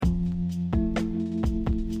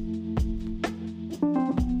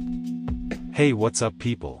Hey, what's up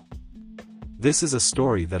people? This is a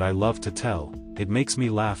story that I love to tell, it makes me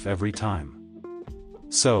laugh every time.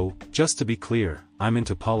 So, just to be clear, I'm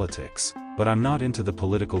into politics, but I'm not into the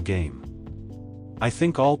political game. I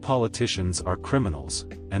think all politicians are criminals,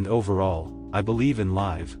 and overall, I believe in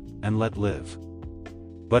live, and let live.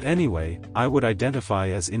 But anyway, I would identify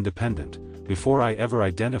as independent, before I ever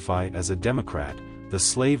identify as a Democrat, the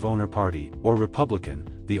slave owner party, or Republican,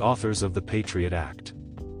 the authors of the Patriot Act.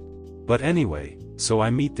 But anyway, so I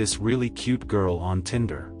meet this really cute girl on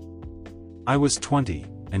Tinder. I was 20,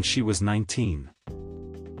 and she was 19.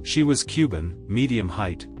 She was Cuban, medium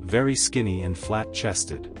height, very skinny and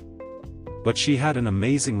flat-chested. But she had an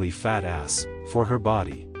amazingly fat ass, for her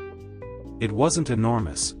body. It wasn't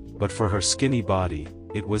enormous, but for her skinny body,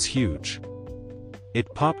 it was huge.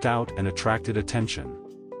 It popped out and attracted attention.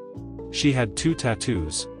 She had 2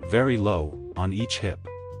 tattoos, very low, on each hip.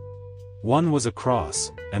 One was a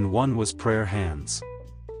cross, and one was prayer hands.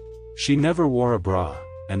 She never wore a bra,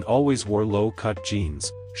 and always wore low-cut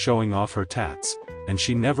jeans, showing off her tats, and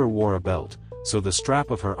she never wore a belt, so the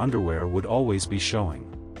strap of her underwear would always be showing.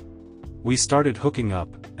 We started hooking up,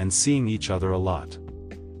 and seeing each other a lot.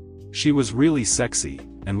 She was really sexy,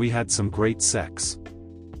 and we had some great sex.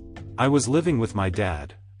 I was living with my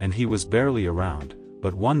dad, and he was barely around,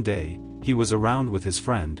 but one day, he was around with his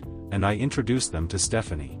friend, and I introduced them to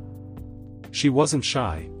Stephanie. She wasn't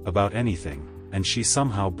shy about anything, and she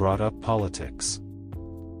somehow brought up politics.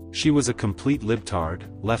 She was a complete libtard,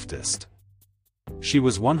 leftist. She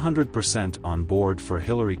was 100% on board for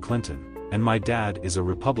Hillary Clinton, and my dad is a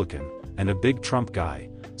Republican, and a big Trump guy,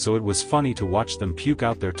 so it was funny to watch them puke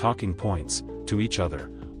out their talking points to each other,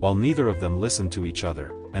 while neither of them listened to each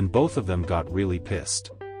other, and both of them got really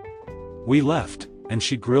pissed. We left, and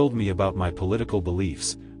she grilled me about my political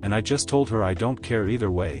beliefs, and I just told her I don't care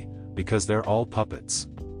either way, because they're all puppets.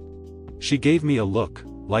 She gave me a look,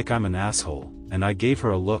 like I'm an asshole, and I gave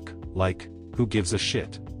her a look, like, who gives a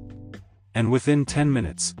shit? And within 10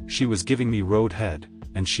 minutes, she was giving me roadhead,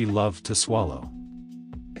 and she loved to swallow.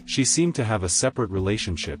 She seemed to have a separate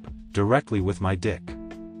relationship, directly with my dick.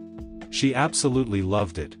 She absolutely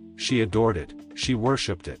loved it, she adored it, she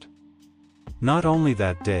worshipped it. Not only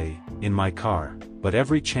that day, in my car, but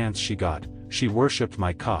every chance she got, she worshipped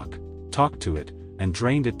my cock, talked to it, and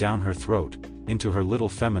drained it down her throat, into her little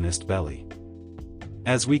feminist belly.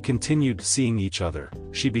 As we continued seeing each other,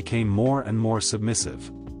 she became more and more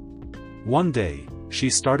submissive. One day,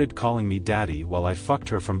 she started calling me daddy while I fucked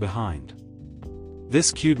her from behind.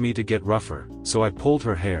 This cued me to get rougher, so I pulled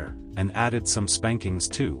her hair, and added some spankings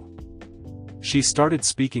too. She started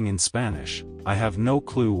speaking in Spanish, I have no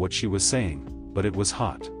clue what she was saying, but it was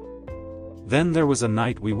hot. Then there was a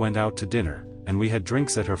night we went out to dinner, and we had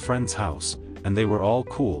drinks at her friend's house, and they were all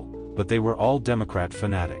cool, but they were all Democrat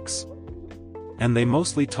fanatics. And they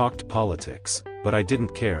mostly talked politics, but I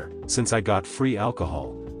didn't care, since I got free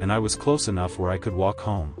alcohol, and I was close enough where I could walk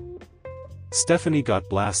home. Stephanie got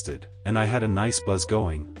blasted, and I had a nice buzz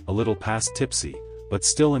going, a little past tipsy, but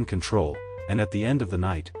still in control, and at the end of the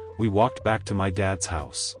night, we walked back to my dad's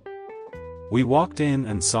house. We walked in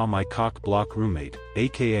and saw my cock-block roommate,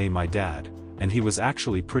 aka my dad, and he was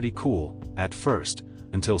actually pretty cool, at first,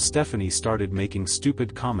 until Stephanie started making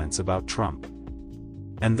stupid comments about Trump.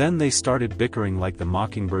 And then they started bickering like the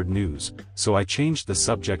Mockingbird News, so I changed the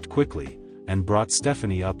subject quickly, and brought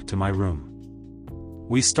Stephanie up to my room.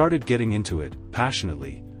 We started getting into it,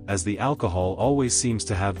 passionately, as the alcohol always seems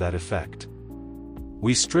to have that effect.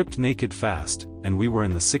 We stripped naked fast, and we were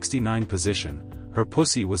in the 69 position, her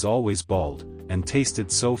pussy was always bald, and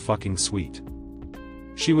tasted so fucking sweet.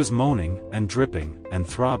 She was moaning, and dripping, and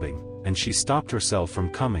throbbing, and she stopped herself from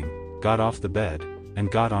coming, got off the bed, and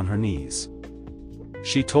got on her knees.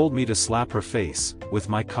 She told me to slap her face, with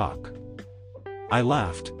my cock. I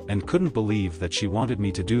laughed, and couldn't believe that she wanted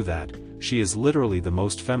me to do that. She is literally the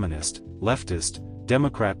most feminist, leftist,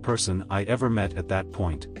 Democrat person I ever met at that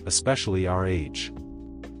point, especially our age.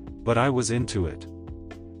 But I was into it.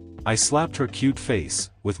 I slapped her cute face,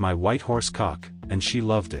 with my white horse cock, and she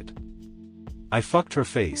loved it. I fucked her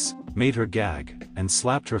face, made her gag, and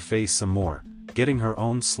slapped her face some more, getting her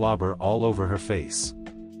own slobber all over her face.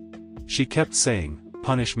 She kept saying,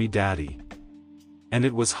 "Punish me daddy." And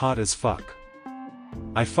it was hot as fuck.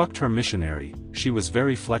 I fucked her missionary, she was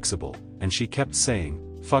very flexible, and she kept saying,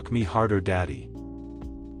 "Fuck me harder daddy."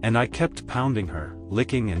 And I kept pounding her,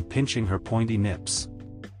 licking and pinching her pointy nips.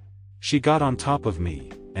 She got on top of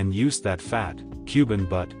me, and used that fat, Cuban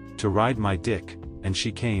butt, to ride my dick, and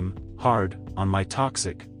she came, hard, on my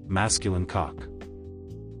toxic, masculine cock.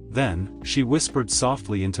 Then, she whispered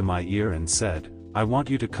softly into my ear and said, "I want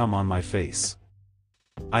you to come on my face."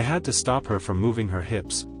 I had to stop her from moving her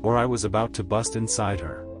hips, or I was about to bust inside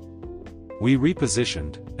her. We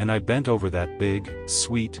repositioned, and I bent over that big,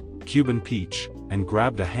 sweet, Cuban peach, and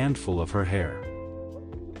grabbed a handful of her hair.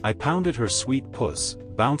 I pounded her sweet puss,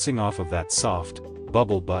 bouncing off of that soft,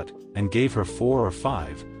 bubble butt, and gave her 4 or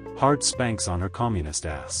 5 hard spanks on her communist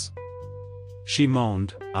ass. She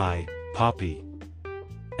moaned, "Ay, papi."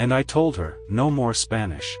 And I told her, "No more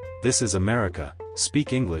Spanish, this is America,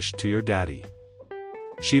 speak English to your daddy."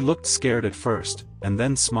 She looked scared at first, and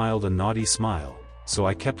then smiled a naughty smile, so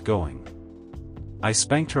I kept going. I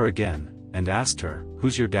spanked her again, and asked her,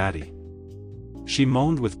 "Who's your daddy?" She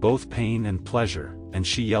moaned with both pain and pleasure, and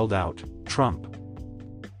she yelled out, "Trump."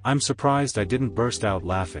 I'm surprised I didn't burst out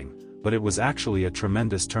laughing, but it was actually a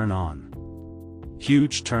tremendous turn on.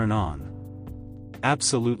 Huge turn on.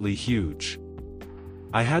 Absolutely huge.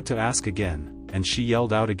 I had to ask again, and she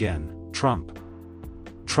yelled out again, "Trump.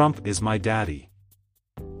 Trump is my daddy."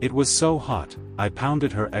 It was so hot, I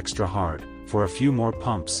pounded her extra hard, for a few more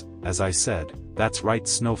pumps, as I said, "That's right,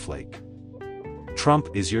 snowflake. Trump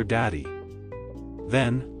is your daddy."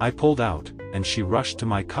 Then, I pulled out, and she rushed to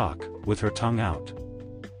my cock, with her tongue out.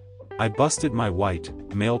 I busted my white,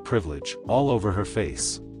 male privilege, all over her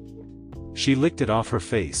face. She licked it off her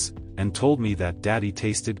face, and told me that daddy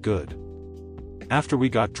tasted good. After we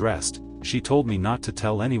got dressed, she told me not to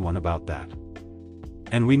tell anyone about that.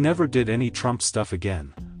 And we never did any Trump stuff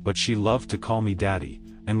again, but she loved to call me daddy,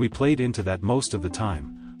 and we played into that most of the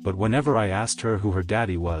time, but whenever I asked her who her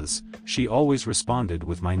daddy was, she always responded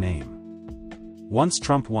with my name. Once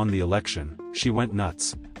Trump won the election, she went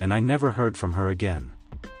nuts, and I never heard from her again.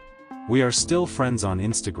 We are still friends on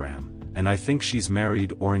Instagram, and I think she's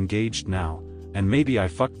married or engaged now, and maybe I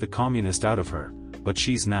fucked the communist out of her, but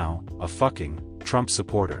she's now a fucking Trump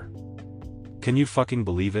supporter. Can you fucking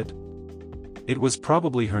believe it? It was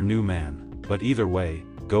probably her new man, but either way,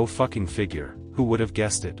 go fucking figure, who would have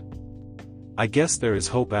guessed it? I guess there is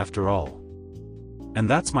hope after all. And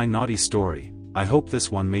that's my naughty story. I hope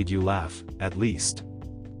this one made you laugh, at least.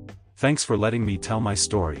 Thanks for letting me tell my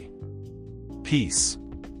story. Peace.